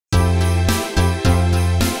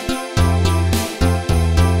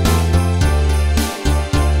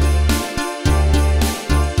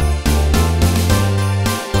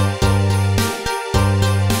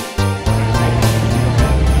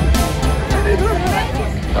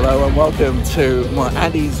Hello and welcome to my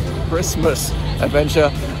Andy's Christmas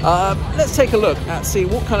adventure. Let's take a look at see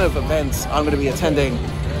what kind of events I'm going to be attending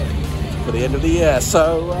for the end of the year.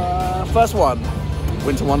 So first one,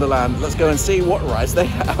 Winter Wonderland. Let's go and see what rides they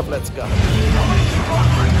have. Let's go.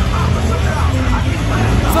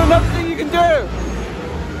 So another thing you can do,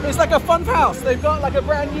 it's like a fun house. They've got like a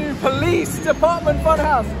brand new police department fun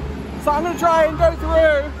house. So I'm going to try and go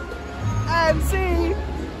through and see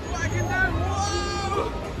what I can do.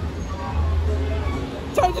 Whoa!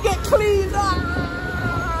 Time to get clean.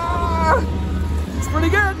 Ah! It's pretty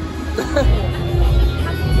good.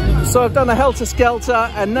 So I've done a Helter Skelter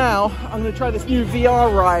and now I'm going to try this new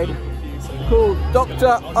VR ride called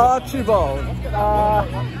Dr. Archibald.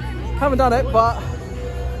 Haven't done it, but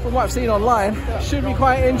from what I've seen online, it should be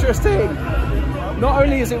quite interesting. Not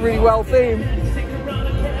only is it really well themed,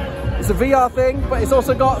 it's a VR thing, but it's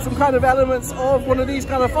also got some kind of elements of one of these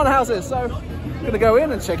kind of fun houses. So I'm gonna go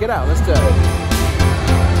in and check it out. Let's do it.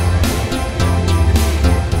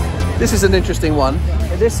 This is an interesting one.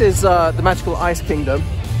 This is the Magical Ice Kingdom.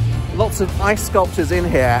 Lots of ice sculptures in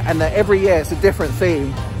here, and every year it's a different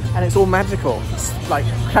theme, and it's all magical. It's like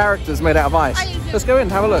characters made out of ice. Let's go in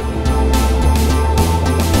and have a look.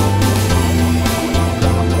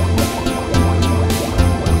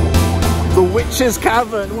 The Witch's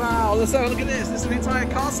Cavern. Wow, let's have a look at this. This is an entire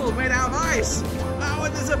castle made out of ice. Oh,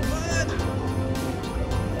 and there's a bird.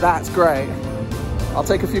 That's great. I'll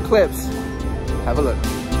take a few clips. Have a look.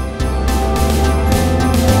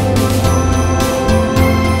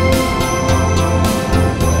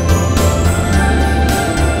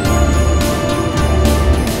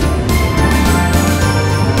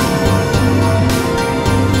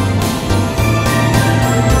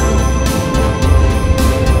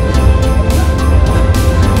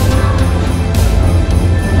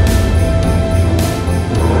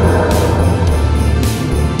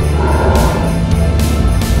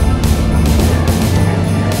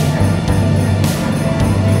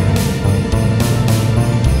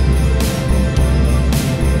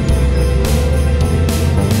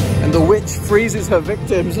 Freezes her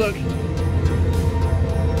victims, look.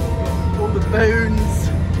 All the bones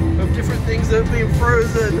of different things that have been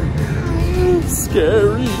frozen.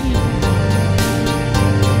 Scary.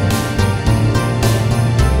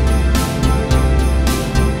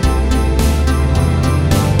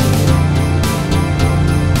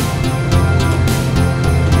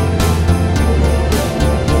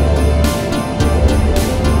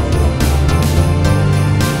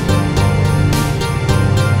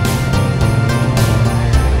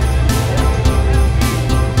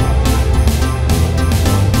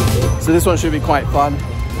 So this one should be quite fun,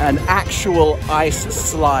 an actual ice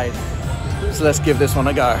slide. So let's give this one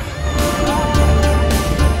a go.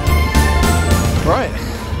 Right,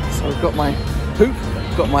 so I've got my hoop,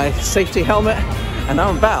 got my safety helmet, and now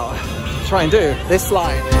I'm about to try and do this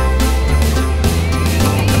slide.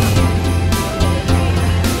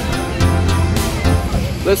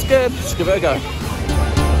 Looks good, let's give it a go.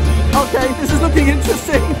 Okay, this is looking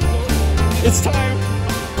interesting. It's time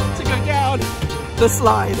to go down the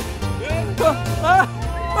slide.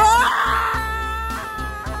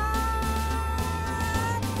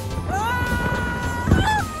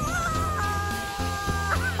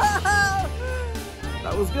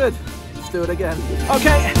 That was good. Let's do it again.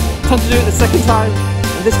 Okay, time to do it the second time.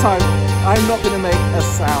 And this time, I'm not going to make a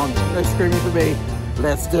sound. No screaming for me.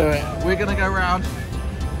 Let's do it. We're going to go round.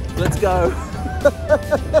 Let's go.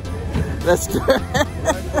 Let's do it.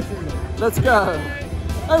 Let's go.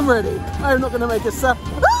 I'm ready. I'm not going to make a sound.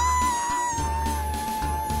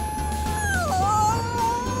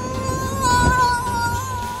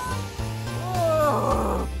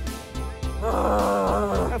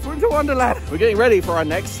 That's Winter Wonderland. We're getting ready for our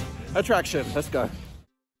next attraction. Let's go.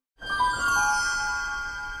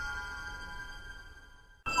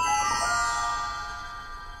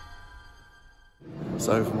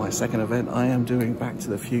 So for my second event, I am doing Back to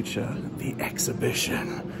the Future, the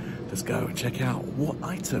exhibition. Let's go and check out what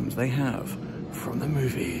items they have from the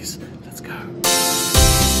movies. Let's go.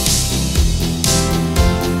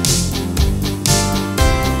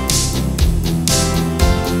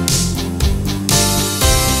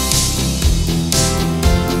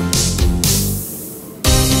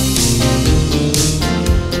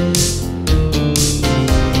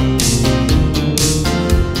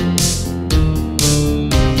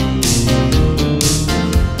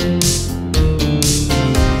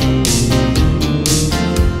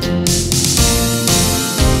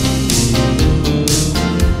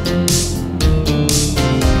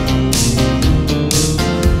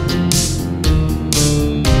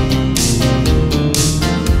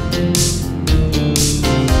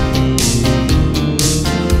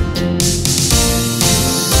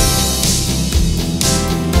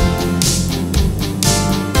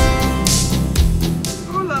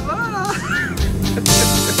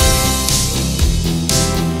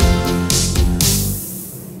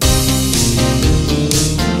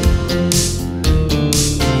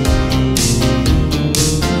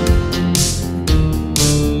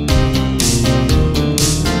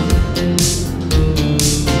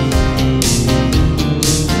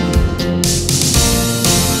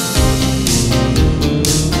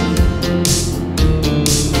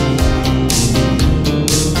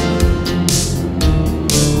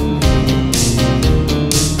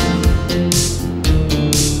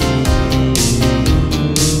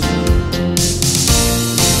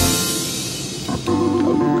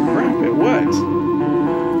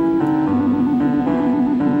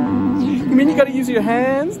 into your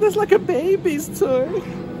hands. There's like a baby's toy.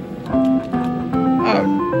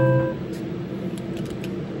 Oh.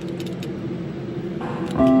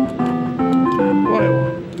 Why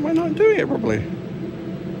am I not doing it properly?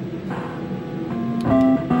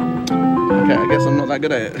 Okay, I guess I'm not that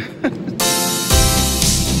good at it.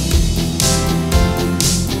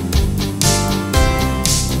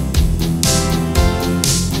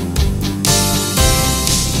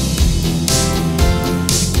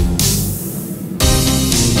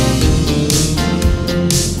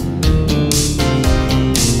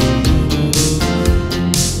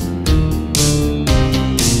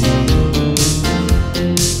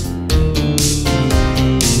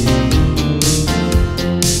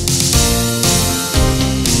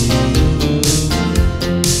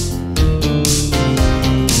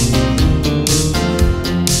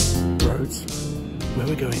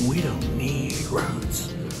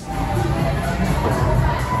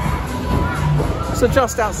 So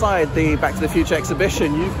just outside the Back to the Future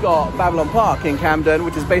exhibition, you've got Babylon Park in Camden,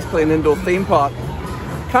 which is basically an indoor theme park.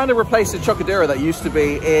 Kind of replaced the Chocodera that used to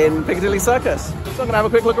be in Piccadilly Circus. So I'm gonna have a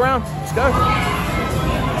quick look around. Let's go.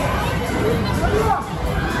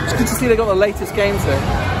 It's good to see they got the latest games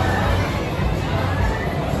here.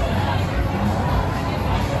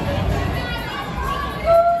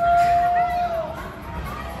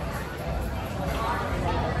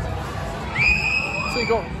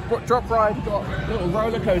 Got drop ride, got a little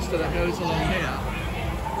roller coaster that goes along here.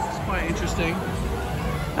 It's quite interesting.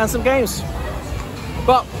 And some games.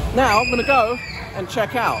 But now I'm gonna go and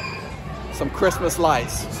check out some Christmas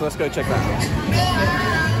lights. So let's go check that out.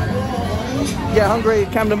 Yeah, hungry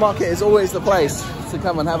Camden Market is always the place to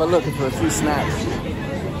come and have a look for a few snacks.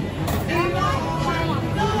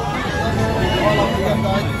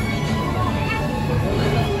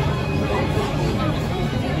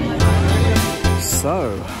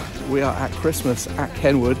 So, we are at Christmas at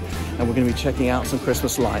Kenwood and we're going to be checking out some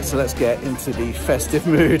Christmas lights. So let's get into the festive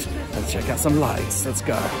mood and check out some lights. Let's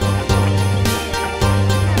go.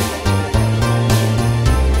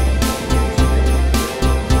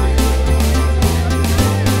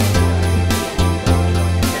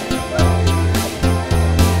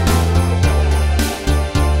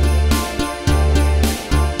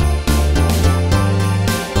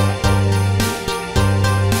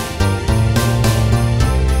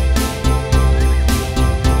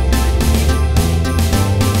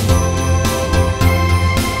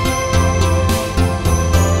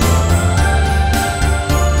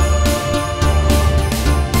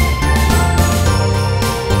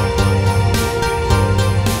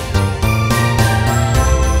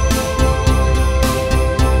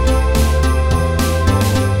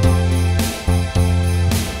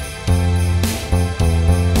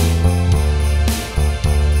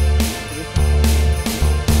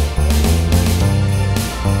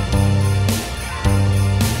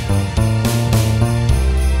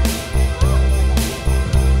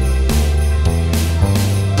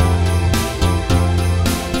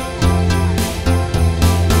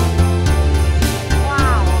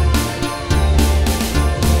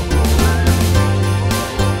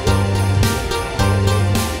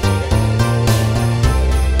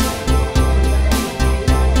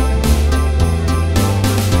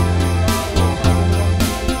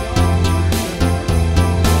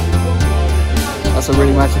 That's a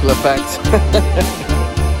really magical effect.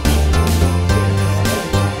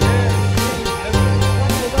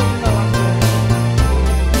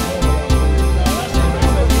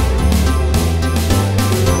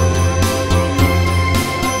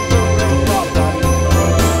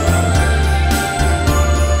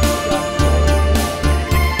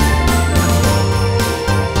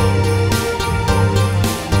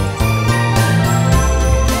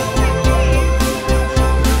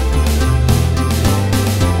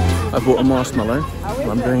 I bought a marshmallow and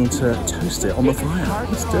I'm going to toast it on the fire.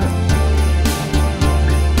 Let's do it.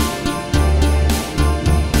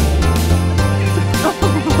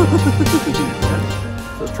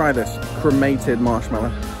 So let's try this cremated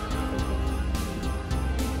marshmallow.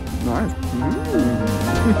 Nice.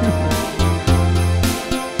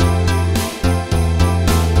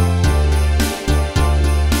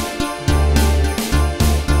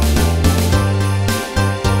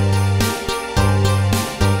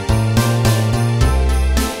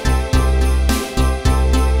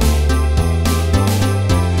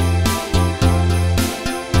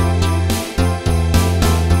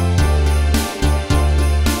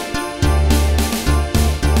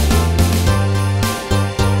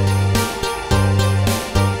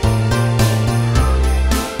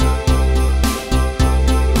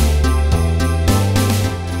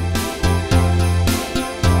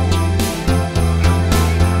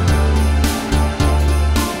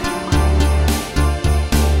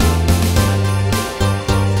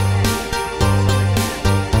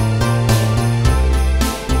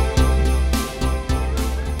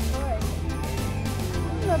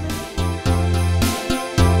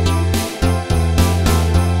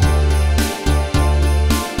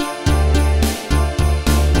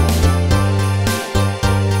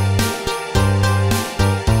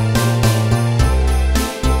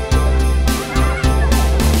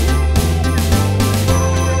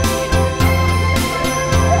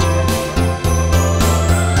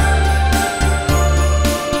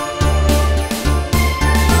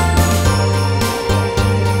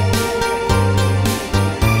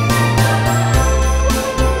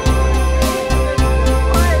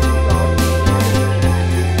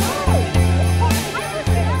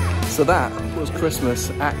 So that was Christmas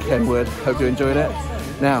at Kenwood. Hope you enjoyed it.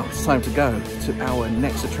 Now it's time to go to our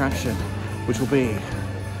next attraction, which will be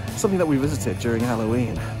something that we visited during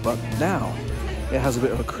Halloween, but now it has a bit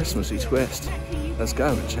of a Christmassy twist. Let's go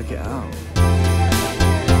and check it out.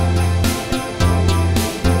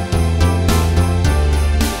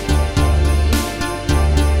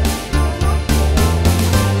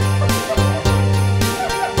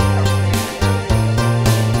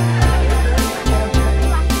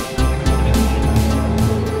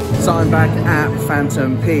 So I'm back at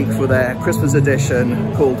Phantom Peak for their Christmas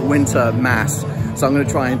edition called Wintermas. So I'm going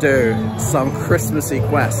to try and do some Christmassy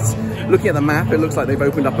quests. Looking at the map, it looks like they've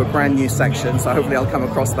opened up a brand new section, so hopefully I'll come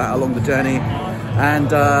across that along the journey.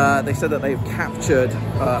 And they said that they've captured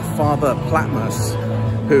Father Platmus,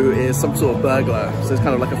 who is some sort of burglar. So it's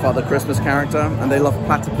kind of like a Father Christmas character, and they love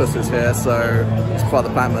platypuses here, so it's Father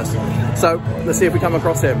Platmus. So let's see if we come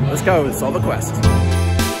across him. Let's go and solve a quest.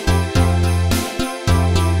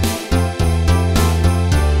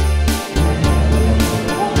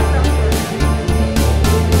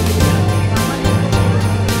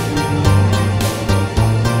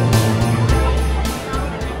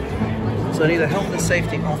 So I need a health and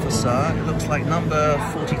safety officer. It looks like number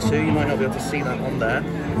 42. You might not be able to see that on there.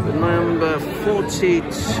 But number 42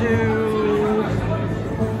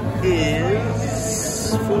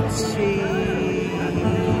 is 42.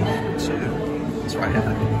 It's right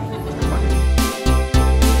here.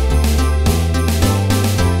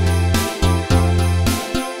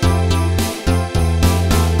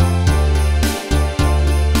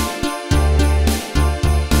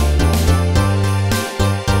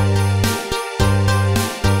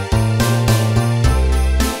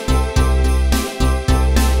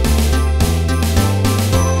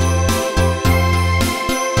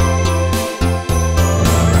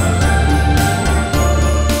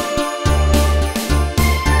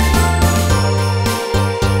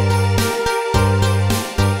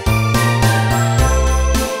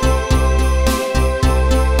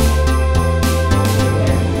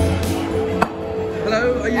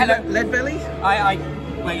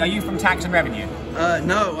 Wait, are you from Tax and Revenue?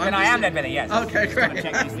 No. And I am Leadbelly, yes. Okay, great. Just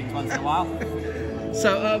check these things once in a while.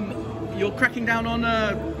 So, you're cracking down on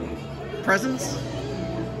presents?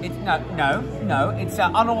 No. It's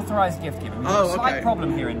unauthorised gift giving. There's a slight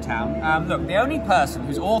problem here in town. Look, the only person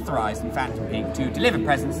who's authorised in Phantom Peak to deliver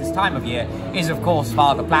presents this time of year is, of course,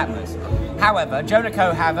 Father Platmus. However,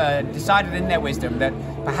 Jonico have decided in their wisdom that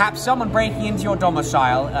perhaps someone breaking into your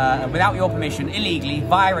domicile without your permission, illegally,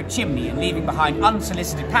 via a chimney and leaving behind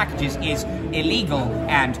unsolicited packages is illegal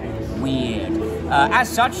and weird. As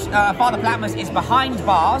such, Father Platmus is behind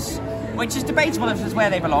bars, which is debatable if it's where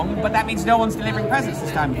they belong, but that means no one's delivering presents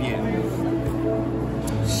this time of year.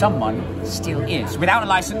 Someone still is. Without a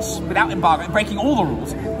license, without embargo, breaking all the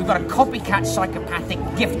rules. We've got a copycat psychopathic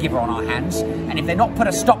gift giver on our hands, and if they're not put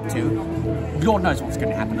a stop to, Lord knows what's going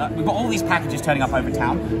to happen. We've got all these packages turning up over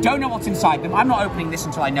town. Don't know what's inside them. I'm not opening this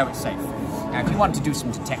until I know it's safe. Now, if you want to do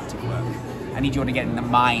some detective work, I need you to get in the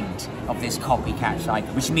mind of this copycat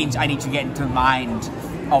psycho, which means I need to get into the mind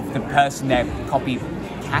of the person they're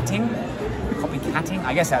copycatting? Copycatting?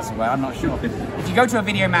 I guess that's the word, I'm not sure. If you go to a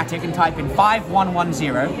Videomatic and type in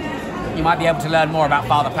 5110, you might be able to learn more about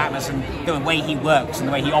Father Platmus and the way he works and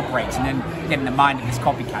the way he operates, and then get in the mind of this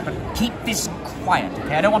copycat. But keep this quiet,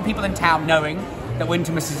 okay? I don't want people in town knowing that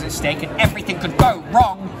Wintermas is at stake and everything could go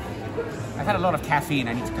wrong. I've had a lot of caffeine,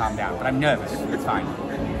 I need to calm down, but I'm nervous. It's fine.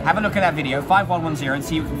 Have a look at that video, 5110, and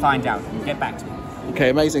see what you can find out, and get back to me. Okay,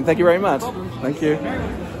 amazing. Thank you very much. Thank you.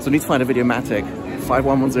 So we need to find a Videomatic.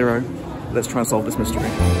 5110. Let's try and solve this mystery.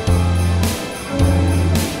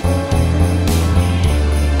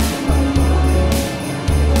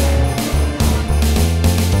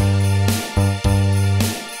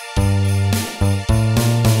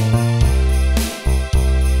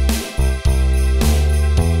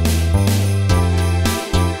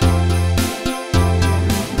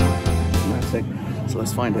 So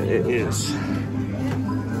let's find it. It is.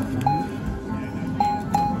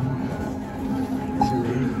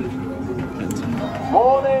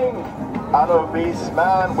 Warning! An obese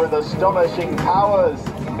man with astonishing powers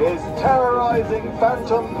is terrorizing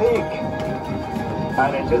Phantom Peak.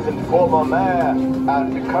 And it isn't former mayor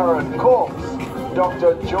and current corpse,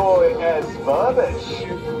 Dr. Joy S.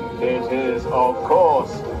 Verbish. It is, of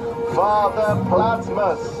course, Father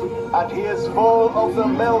Platmus, and he is full of the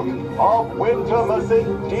milk of Wintermas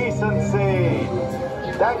indecency.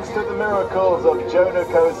 Thanks to the miracles of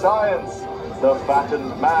Jonico science, the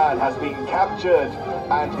fattened man has been captured,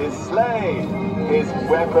 and his sleigh, his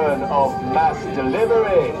weapon of mass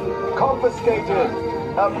delivery, confiscated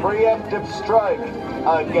a preemptive strike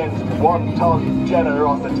against wanton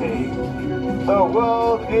generosity. The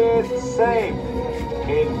world is safe.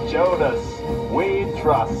 In Jonas, we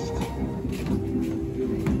trust.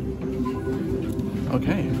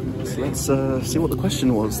 Okay, so let's see what the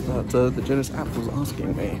question was that the Jonas app was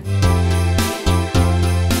asking me.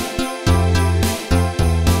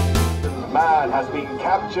 Man has been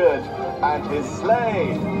captured and his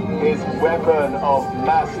sleigh, his weapon of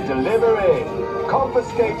mass delivery,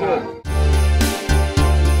 confiscated.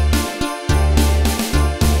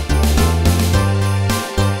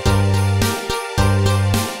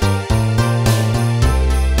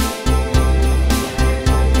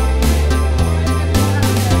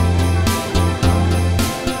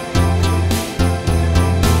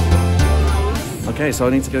 Okay, so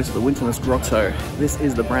I need to go to the Wintermas Grotto. This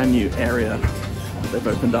is the brand new area that they've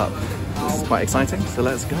opened up. This is quite exciting, so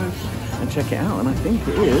let's go and check it out. And I think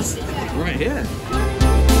it is right here.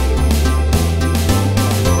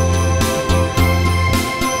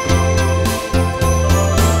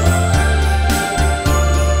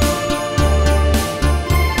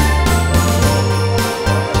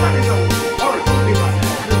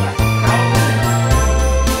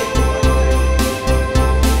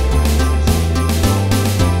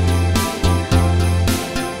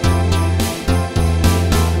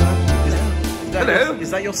 Is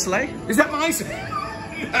that your sleigh? Is that my sleigh?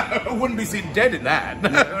 No, I wouldn't be seen dead in that.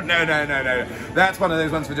 No. That's one of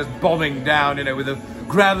those ones for just bombing down, you know, with a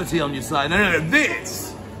gravity on your side. No.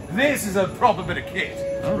 This is a proper bit of kit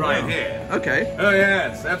right here. Okay. Oh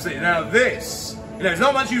yes, absolutely. Now this, you know, it's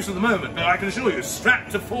not much use at the moment, but I can assure you,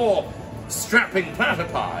 strapped to 4 strapping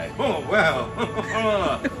platypi. Oh well,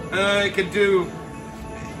 I can do,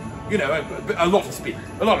 you know, a lot of speed.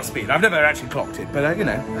 A lot of speed. I've never actually clocked it, but you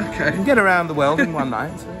know, okay. I can get around the world in one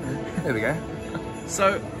night. So, there we go.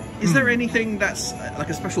 So, is there anything that's like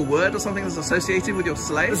a special word or something that's associated with your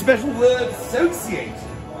sleigh? A special word associated,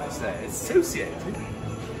 I say. Associated?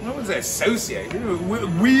 I wouldn't say associated.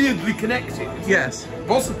 Weirdly connected. Yes.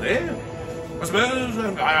 Possibly. I suppose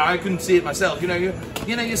I can see it myself. You know,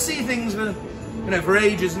 you see things for, you know, for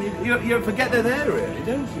ages, and you forget they're there, really,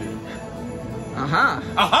 don't you? Aha.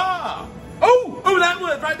 Aha! Oh, that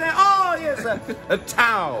word right there. Oh, yes, a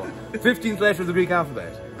tau. 15th letter of the Greek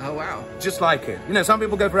alphabet. Oh, wow. Just like it. You know, some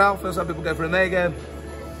people go for alpha, some people go for omega.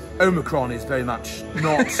 Omicron is very much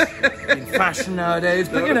not in fashion nowadays,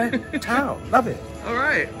 but you know, tau. Love it. All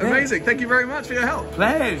right, amazing. Thank you very much for your help.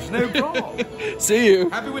 Pleasure, no problem. See you.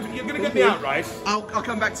 Happy with you're going to get me out, right? I'll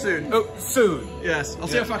come back soon. Oh, soon. Yes, I'll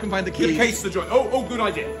see if I can find the key. The case the joy. Oh, good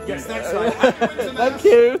idea. Yes, that's right. Happy Wintermas. Thank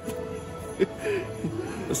you.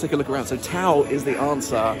 Let's take a look around. So tau is the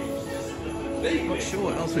answer. Not sure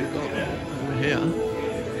what else we've got over here.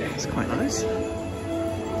 It's quite nice.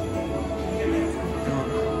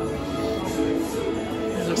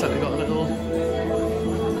 It looks like they've got a little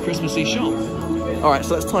Christmassy shop. All right,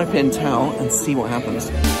 so let's type in tau and see what happens.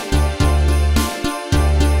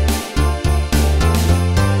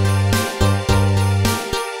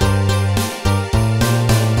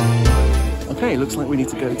 Okay, looks like we need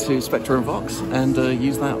to go to Spectre and Vox and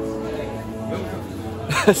use that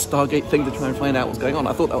Stargate thing to try and find out what's going on.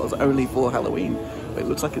 I thought that was only for Halloween, but it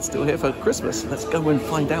looks like it's still here for Christmas. Let's go and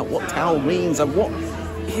find out what tau means and what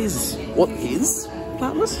is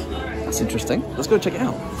Platypus? That's interesting. Let's go check it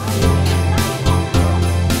out.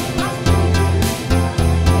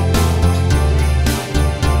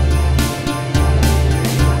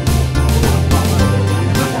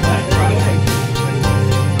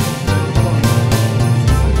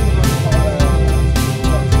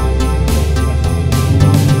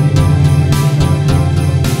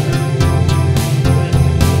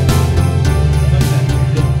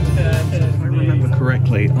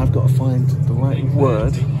 I've got to find the right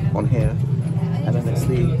word on here, and then it's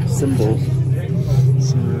the symbol.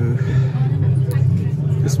 So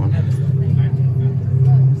this one.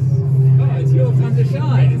 Oh, it's your time to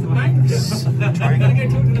shine. It's a bank. I'm going to go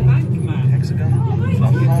talk to the bank man. Hexagon. I've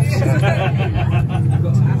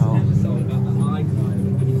got to ask an episode about the eye crime.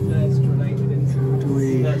 Thirst related into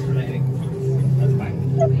thirst relating. That's a bank.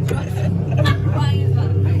 Why is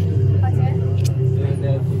that?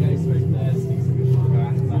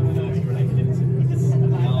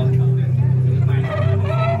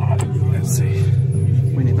 Let's see.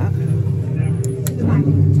 We need that. To the bank.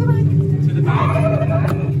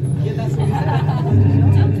 Yeah, that's what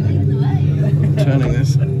Turning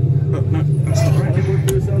this. Oh, no, that's not right.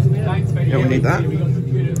 Yeah, we need that.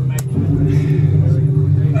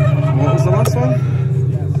 What was the last one?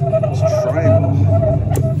 It's triangle.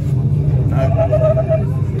 No.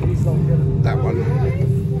 That one.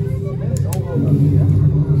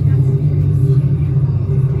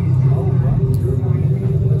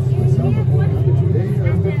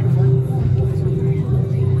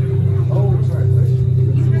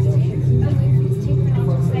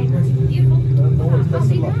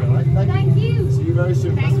 you very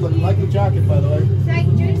soon. Like the jacket, by the way.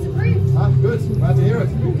 Thank you, it's approved. Ah, good. Glad to hear it.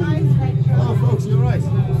 Hello, folks. You're right.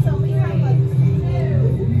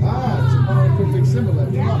 Ah, it's a monocryptic symbol.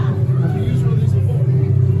 Have you used one of these before?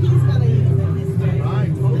 He's gonna use this.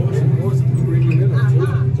 Right. Of course. Bring them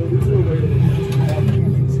in. So these are available. What you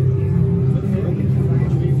need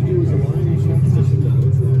to do is align each position down on the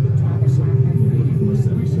top or something. For a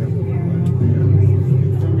semicircle.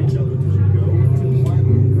 From each other as you go until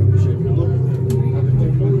finally you have the shape you look at. And if they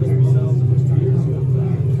put themselves in the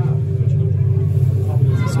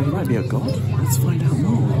So he might be a god? Let's find out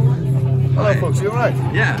more. Hello, folks. You all right?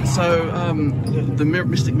 Yeah, so the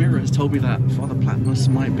Mystic Mirror has told me that Father Platypus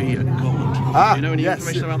might be a god. Do you know any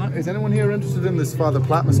information about that? Is anyone here interested in this Father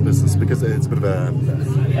Platypus business? Because it's a bit of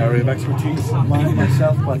an area of expertise of mine,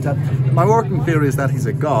 myself. But my working theory is that he's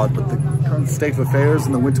a god, but the current state of affairs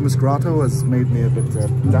in the Wintermas grotto has made me a bit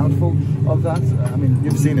doubtful of that. I mean,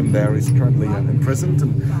 you've seen him there. He's currently imprisoned.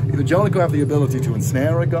 And either Jonico have the ability to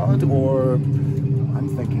ensnare a god, or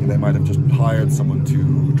I'm thinking they might have just hired someone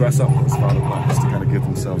to dress up as Father Platypus to kind of give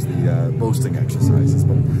themselves the boasting exercises.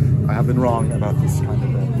 But I have been wrong about this kind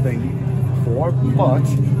of thing before. But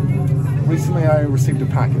recently I received a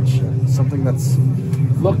package, something that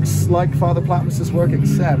looks like Father Platypus's work,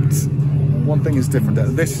 except one thing is different.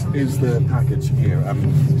 This is the package here.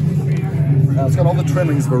 It's got all the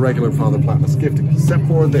trimmings of a regular Father Platypus gifting, except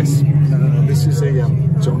for this. This is a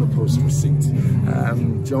Jonah Post receipt.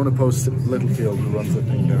 Jonah Post Littlefield, who runs the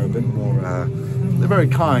thing, they're a bit more, they're very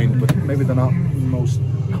kind, but maybe they're not the most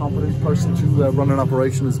competent person to run an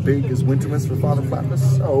operation as big as Wintermas for Father Platypus.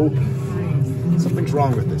 So something's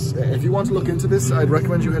wrong with this. If you want to look into this, I'd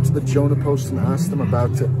recommend you head to the Jonah Post and ask them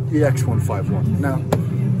about EX151. Now,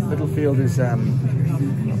 Littlefield is,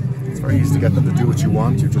 it's very easy to get them to do what you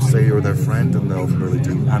want. You just say you're their friend and they'll really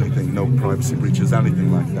do anything, no privacy breaches,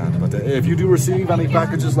 anything like that. But if you do receive any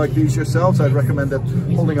packages like these yourselves, I'd recommend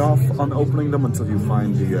holding off on opening them until you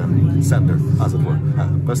find the sender, as it were.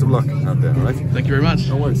 Best of luck out there, all right? Thank you very much.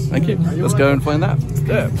 No worries. Thank you. Let's go and find that. Let's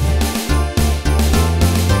do it.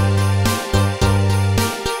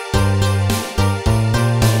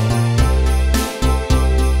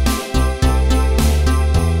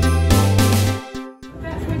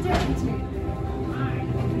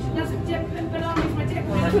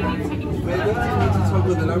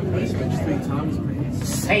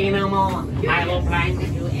 Say no more. I will blindly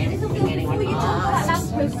do anything anyone Before you talk about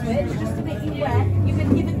lamppost switch, just to make you aware, you've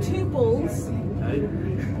been given 2 balls.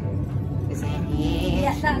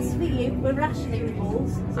 Yeah, that's for you. We're rationing the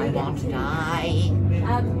balls. So I you get want to 2. die.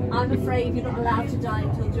 I'm afraid you're not allowed to die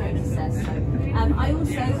until Jonah says so. I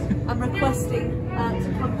also am requesting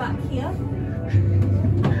to come back here.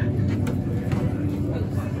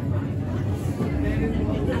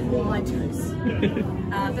 And warm my toes.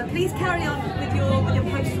 But please carry on with your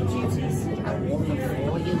postal duties.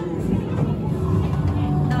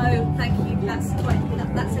 No, thank you. That's quite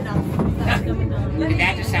enough. That's enough. That's enough.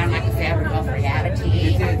 That just sounds like a fabric of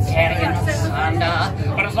reality. Carrying us under.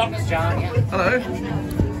 But as long as John, yeah. Hello.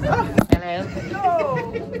 Hello. No,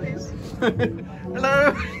 please.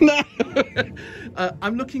 Hello. No.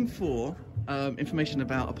 I'm looking for information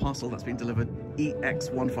about a parcel that's been delivered,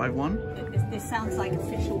 EX151. This sounds like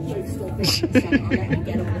official postal business. I'll let you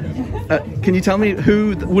get on with it. Can you tell me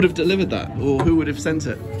who would have delivered that, or who would have sent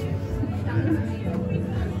it?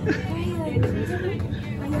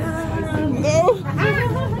 No.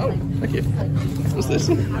 Oh, thank you. What's this?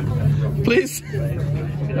 Please.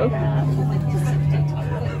 No.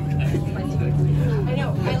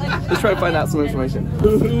 Let's try to find out some information.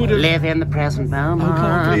 Who would have... Live in the present moment. Oh, come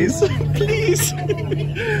on, please. Please.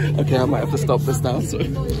 Okay, I might have to stop this now. So.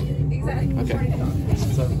 Okay.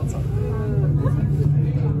 So, what's up?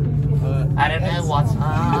 I don't know what's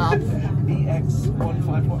up.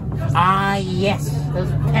 EX151. Ah, yes. Those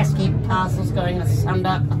pesky parcels going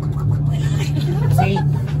asunder. See,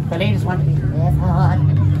 the ladies want to be delivered.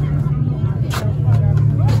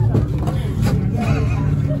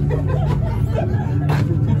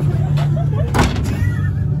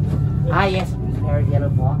 Ah, yes, pair of yellow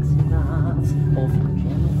boxing gloves, all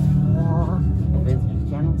from the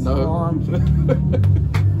general store, No.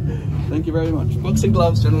 Thank you very much. Boxing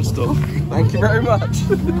gloves, general store. Thank you very much.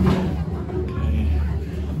 Okay.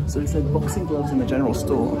 So it said boxing gloves in the general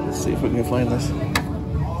store. Let's see if we can find this.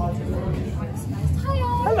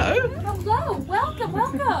 Hello. Hello. Welcome.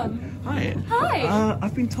 Welcome. Hi. Hi.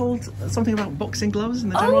 I've been told something about boxing gloves in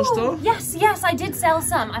the general store. Yes, I did sell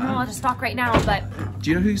some. I'm not out of stock right now, but... Do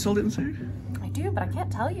you know who you sold it to? I do, but I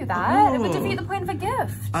can't tell you that. It would Oh. defeat the point of a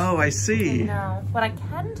gift. Oh, I see. No, but I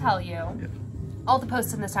can tell you. Yeah. All the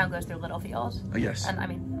posts in this town goes through Littlefield. Oh, yes. And I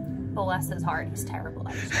mean, bless his heart, he's terrible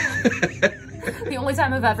at it. The only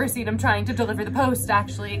time I've ever seen him trying to deliver the post,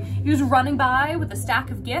 actually, he was running by with a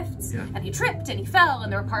stack of gifts, and he tripped and he fell,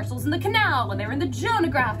 and there were parcels in the canal, and they were in the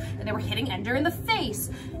Jonograph, and they were hitting Ender in the face,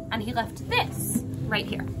 and he left this right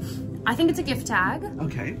here. I think it's a gift tag.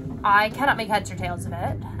 Okay. I cannot make heads or tails of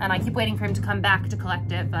it, and I keep waiting for him to come back to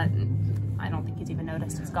collect it, but I don't think he's even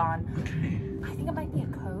noticed it's gone. Okay. I think it might be a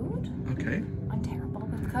code. Okay. I'm terrible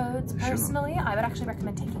with codes, personally. I would actually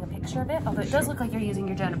recommend taking a picture of it, although it does look like you're using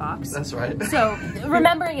your Jonah box. That's right. So,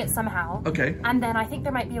 remembering it somehow. Okay. And then I think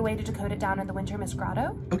there might be a way to decode it down in the Wintermas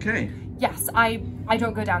grotto. Okay. Yes, I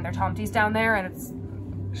don't go down there. Tomty's down there, and it's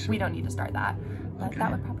we don't need to start that. But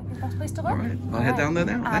that would probably be the best place to look. All right. I'll head down there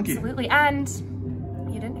now. Thank you. Absolutely. And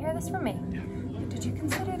you didn't hear this from me. Did you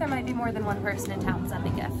consider there might be more than one person in town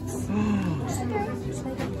sending gifts? Okay.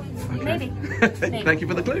 Maybe. Maybe. Thank you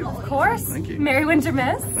for the clue. Of course. Thank you. Merry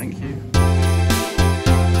Wintermas. Thank you.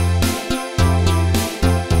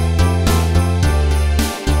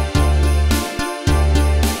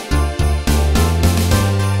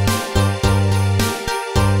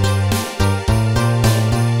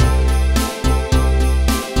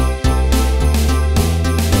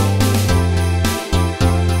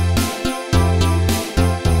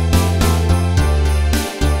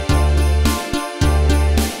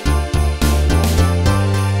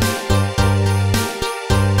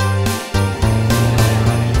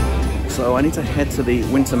 So I need to head to the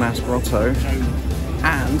Wintermas grotto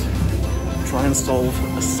and try and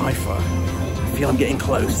solve a cipher. I feel I'm getting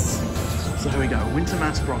close. So here we go,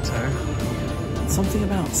 Wintermas grotto. Something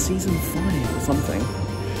about season 5 or something.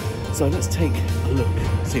 So let's take a look,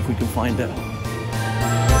 see if we can find it.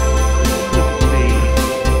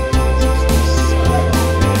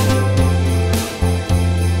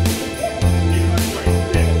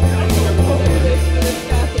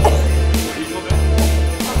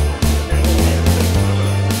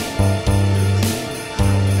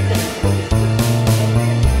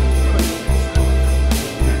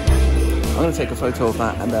 I'm going to take a photo of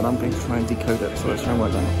that and then I'm going to try and decode it, so let's try and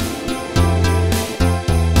work that out.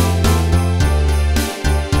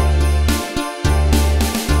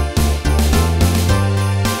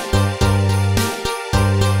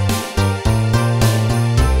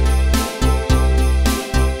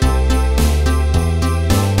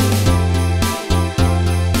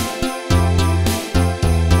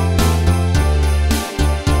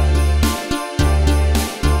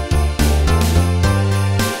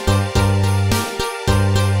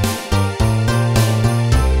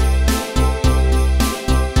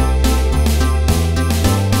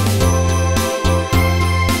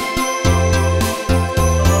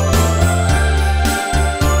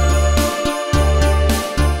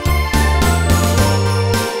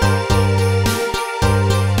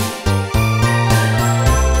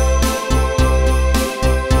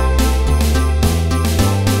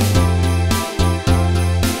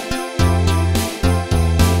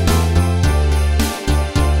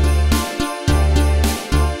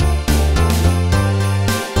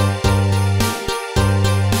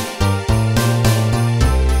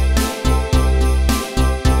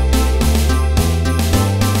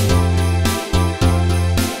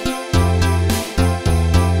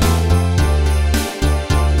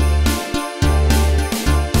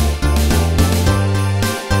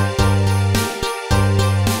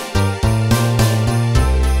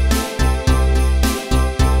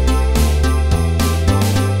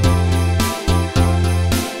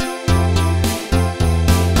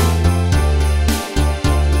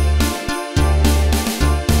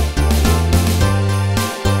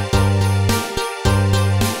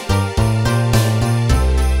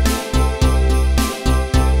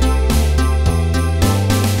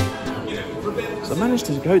 Managed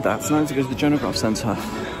to decode that, so now I have to go to the Jonograph Centre.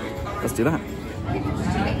 Let's do that.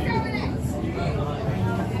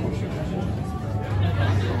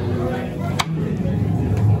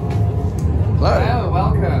 Hello. Hello,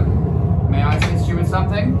 welcome. May I assist you with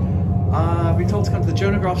something? I've been told to come to the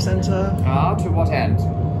Jonograph Centre. Ah, to what end?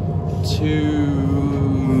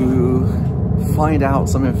 To find out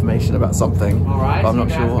some information about something. Alright, but I'm not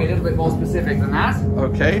you have to be a sure. little bit more specific than that.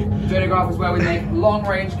 Okay. Jonograph is where we make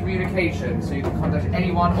long-range communication, so you can contact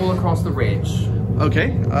anyone all across the ridge.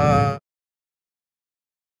 Okay.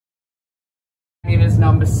 Unit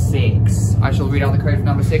number 6. I shall read out the code for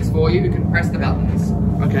number 6 for you. You can press the buttons.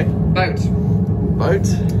 Okay. Boat. Boat.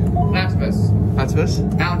 Platypus. Platypus.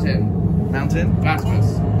 Mountain. Mountain.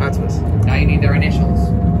 Platypus. Platypus. Now you need their initials.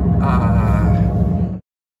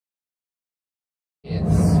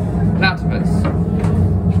 It's platypus.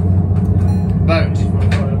 Boat.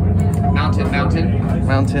 Mountain.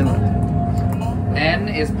 Mountain. N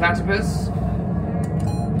is platypus.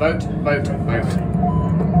 Vote, vote, vote.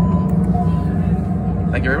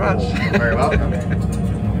 Thank you very much. You're very welcome.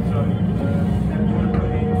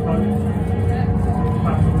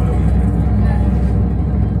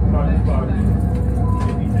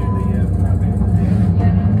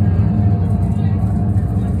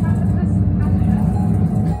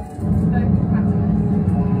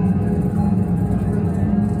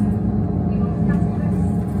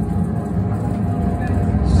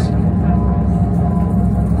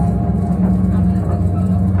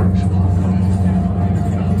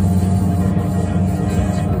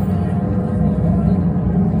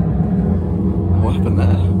 What happened there?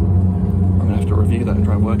 I'm gonna have to review that and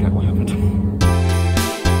try and work out what happened.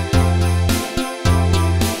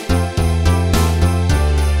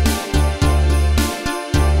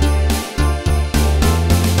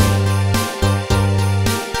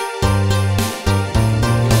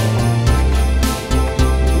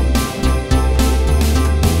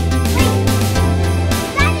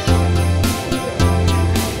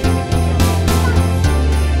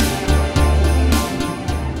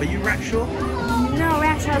 Are you Rackshaw? No,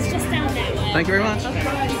 Rashaw's just down that way. Thank you very much.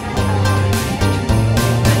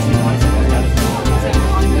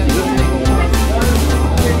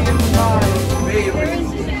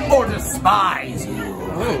 Or despise you.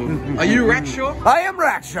 Oh, are you Rackshaw? I am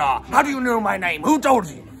Rackshaw. How do you know my name? Who told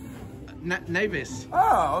you? Navis.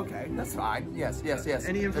 Oh, okay, that's fine. Yes, yes, yes.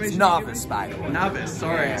 Any information? It's Novice, by the way. Navis,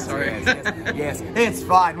 sorry, Yes, sorry. Yes, yes, yes, it's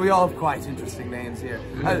fine. We all have quite interesting names here.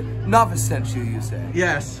 Novice sent you, you say?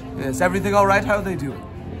 Yes. Yes, everything all right? How are they doing?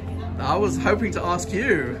 I was hoping to ask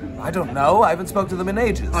you. I don't know. I haven't spoken to them in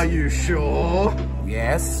ages. Are you sure?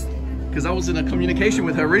 Yes. Because I was in a communication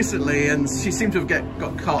with her recently and she seemed to have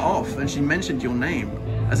got cut off and she mentioned your name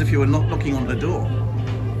as if you were not knocking on the door.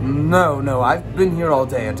 No, I've been here all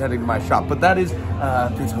day attending to my shop, but that is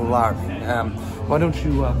a bit alarming. Why don't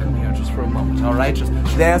you come here just for a moment, all right? Just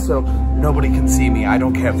there so nobody can see me. I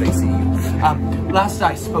don't care if they see you. Last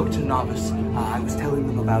I spoke to Novice, I was telling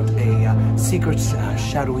them about a secret,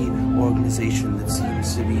 shadowy organization that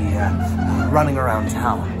seems to be running around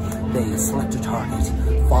town. They select a target,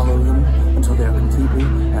 follow them until they're completely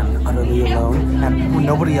and utterly alone, and when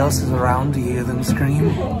nobody else is around, you hear them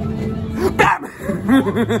scream. BAM!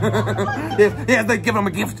 Yes, they give him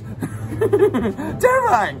a gift.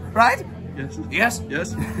 Terrifying, right? Yes. Yes?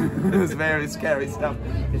 Yes. It's very scary stuff.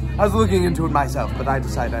 I was looking into it myself, but I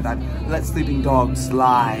decided I'd let sleeping dogs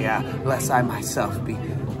lie, lest I myself be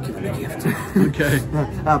given a gift. Okay.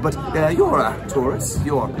 But you're a tourist.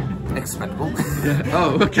 You're expendable. Yeah.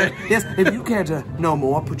 Oh, okay. Yes, if you care to know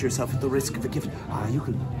more, put yourself at the risk of a gift, you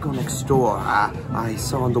can go next door. I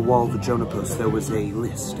saw on the wall of the Jonah Post there was a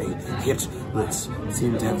list, a hit list. It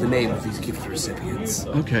seemed to have the name of these gift recipients.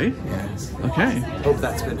 Okay. Yes. Okay. Hope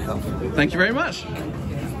that's been helpful. Thank you very much.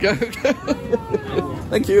 Go.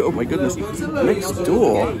 Thank you. Oh my goodness. Next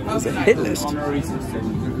door is a hit list.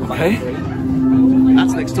 Okay.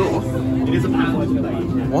 That's next door.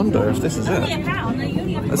 Wonder if this is it.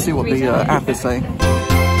 Let's see what the app is saying.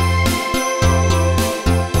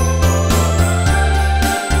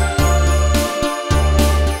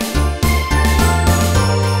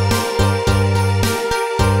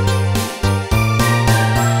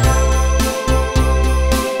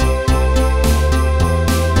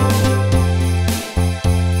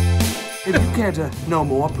 If you care to know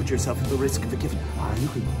more, put yourself at the risk of a gift. You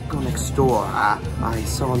can go next door. I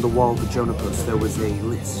saw on the wall of the Jonah Post there was a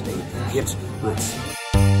list, a hit list.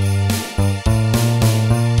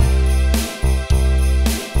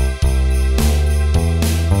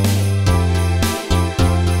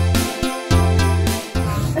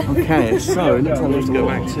 Okay, so it looks like I have to go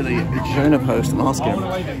back to the Jonah Post and ask him.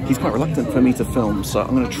 He's quite reluctant for me to film, so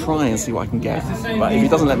I'm going to try and see what I can get. But if he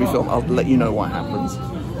doesn't let me film, I'll let you know what happens.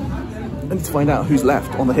 I need to find out who's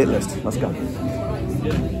left on the hit list. Let's go.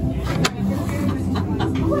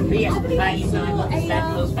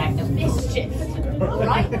 Mischief,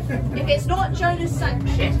 right? If it's not Jonah's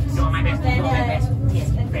sanction,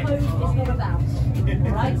 then code is not about.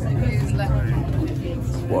 Right? So who's left?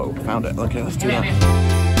 Whoa, found it. Okay, let's do that.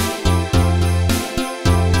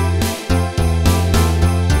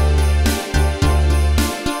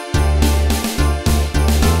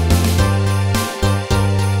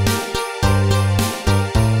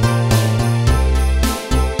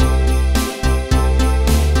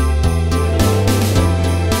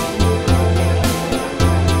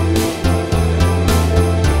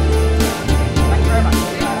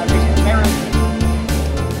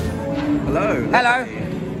 Hello.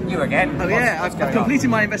 You again? Oh yeah, I've completed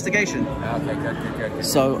my investigation. Okay, good.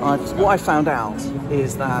 So what I found out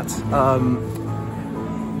is that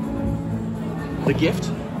the gift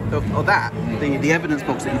of that, the evidence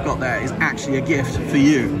box that you've got there is actually a gift for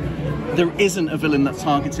you. There isn't a villain that's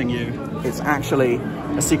targeting you. It's actually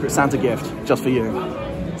a Secret Santa gift just for you.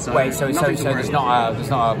 So, wait, so there's not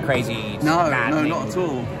a crazy... No, not at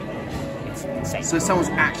all. It's insane. So someone's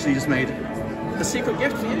actually just made a secret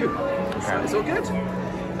gift for you. So it's all good.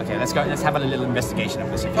 Okay, let's go. Let's have a little investigation of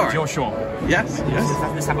this. If you're sure. Yes.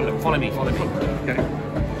 Let's have a look. Follow me. Okay.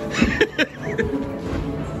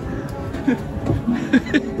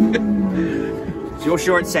 So you're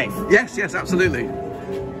sure it's safe? Yes, absolutely.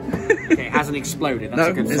 Okay, it hasn't exploded. That's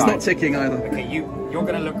a good sign. It's not ticking either. Okay, you're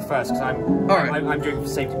going to look first because I'm doing it for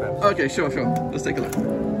safety purposes. Okay, sure. Let's take a look.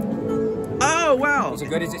 Oh wow! Is it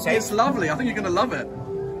good? Is it safe? It's lovely. I think you're going to love it.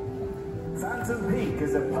 Phantom Peak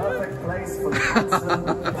is a perfect place for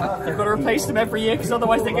the You've got to replace them every year because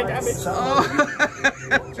otherwise they get damaged.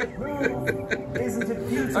 Isn't it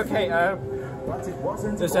beautiful? Okay, But it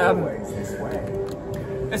wasn't always this way.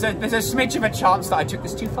 there's a smidge of a chance that I took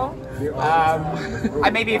this too far. I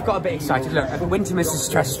maybe have got a bit excited. Look, Wintermas is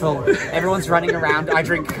stressful. Everyone's running around. I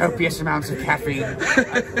drink copious amounts of caffeine.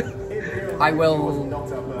 I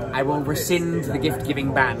will rescind the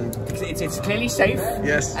gift-giving ban because it's clearly safe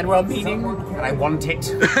and well-meaning, and I want it.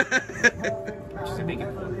 Which is a big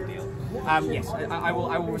important deal. Yes, I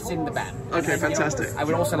will rescind the ban. Okay, fantastic. I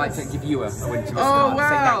would also like to give you a Wintermas card. Oh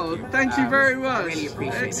wow! Thank you very much. I really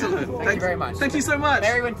appreciate it. Excellent. Thank you very much. Thank you so much.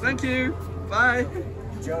 Merry Winter. Thank you. Bye.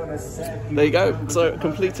 There you go. So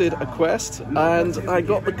completed a quest, and I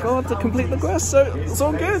got the card to complete the quest. So it's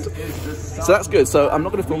all good. So that's good. So I'm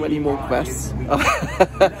not going to film any more quests.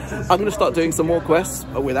 I'm going to start doing some more quests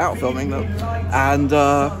without filming them, and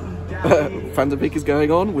Phantom Peak is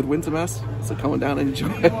going on with Wintermas, so come on down and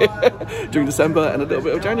enjoy it during December and a little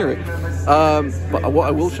bit of January. But what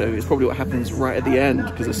I will show you is probably what happens right at the end,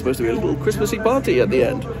 because there's supposed to be a little Christmassy party at the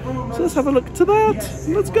end. So let's have a look to that.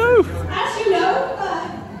 Let's go. As you know,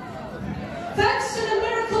 thanks to the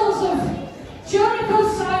miracles of Jericho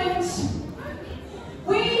science,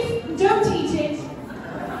 don't eat it.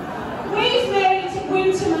 We've made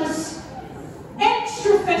Wintermas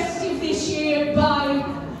extra festive this year by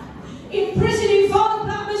imprisoning Father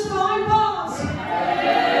Platmas behind bars.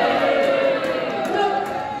 No,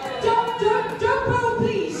 don't go,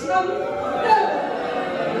 please. No.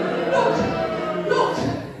 Look.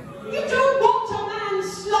 You don't want a man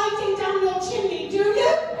sliding down your chimney, do you?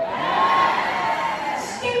 Yes.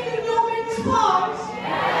 Stealing your mince pies?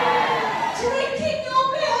 Yes. Drinking your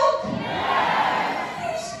milk?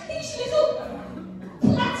 Yes. These little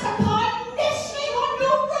platter pie nestling on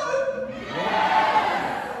your room? Yes.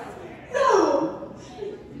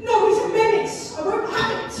 No, he's a menace. I won't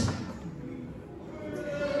have it.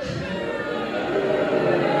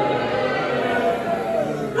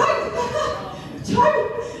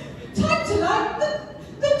 Time to light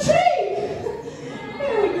the tree.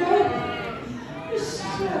 Here we go. Just so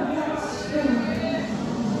nice.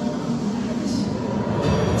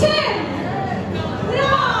 10,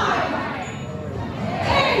 9,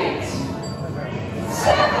 8,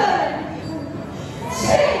 7,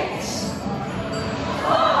 6,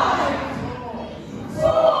 5,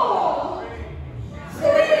 4, 3.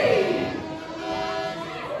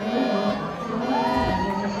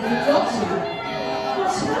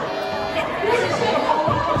 What's that?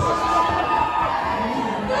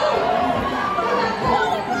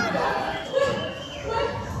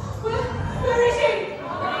 Where is he?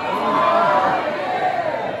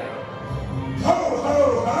 Ho, ho,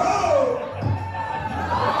 ho!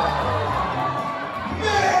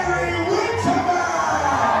 Merry Wintermas!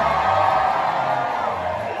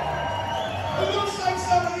 It looks like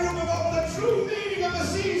some of you have forgotten the true meaning of the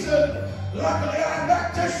season. Luckily, I'm back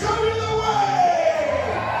to show you the way!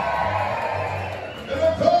 And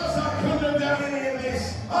of course, I couldn't have done any of this.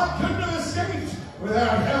 I couldn't have escaped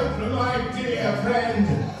without help from my dear friend,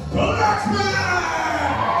 Blackman!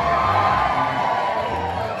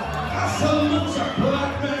 I salute you,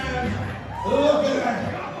 Blackman! Look at that!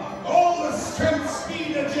 All the strength,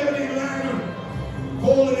 speed, agility, man!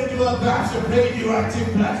 Falling into a batch of radioactive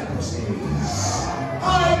platypuses. I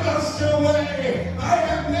must away! I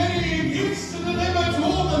have many gifts to deliver to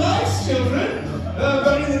all the nice children,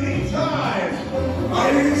 but in the meantime, I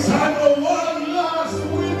think it's time for one last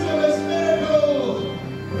Wintermas miracle!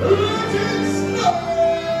 Let it snow!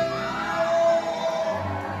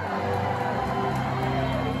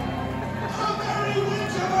 A Merry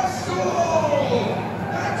Wintermas to all!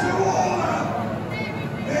 And to all,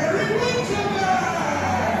 Merry Wintermas!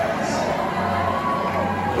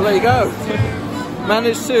 Well, there you go.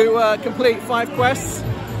 Managed to complete 5 quests.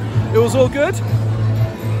 It was all good.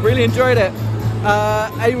 Really enjoyed it.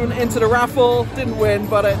 Even into the raffle, didn't win,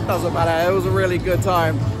 but it doesn't matter. It was a really good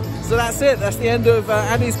time. So that's it. That's the end of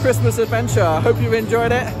Andy's Christmas adventure. I hope you've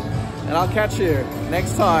enjoyed it, and I'll catch you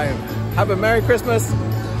next time. Have a Merry Christmas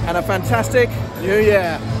and a fantastic New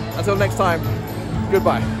Year. Until next time,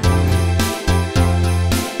 goodbye.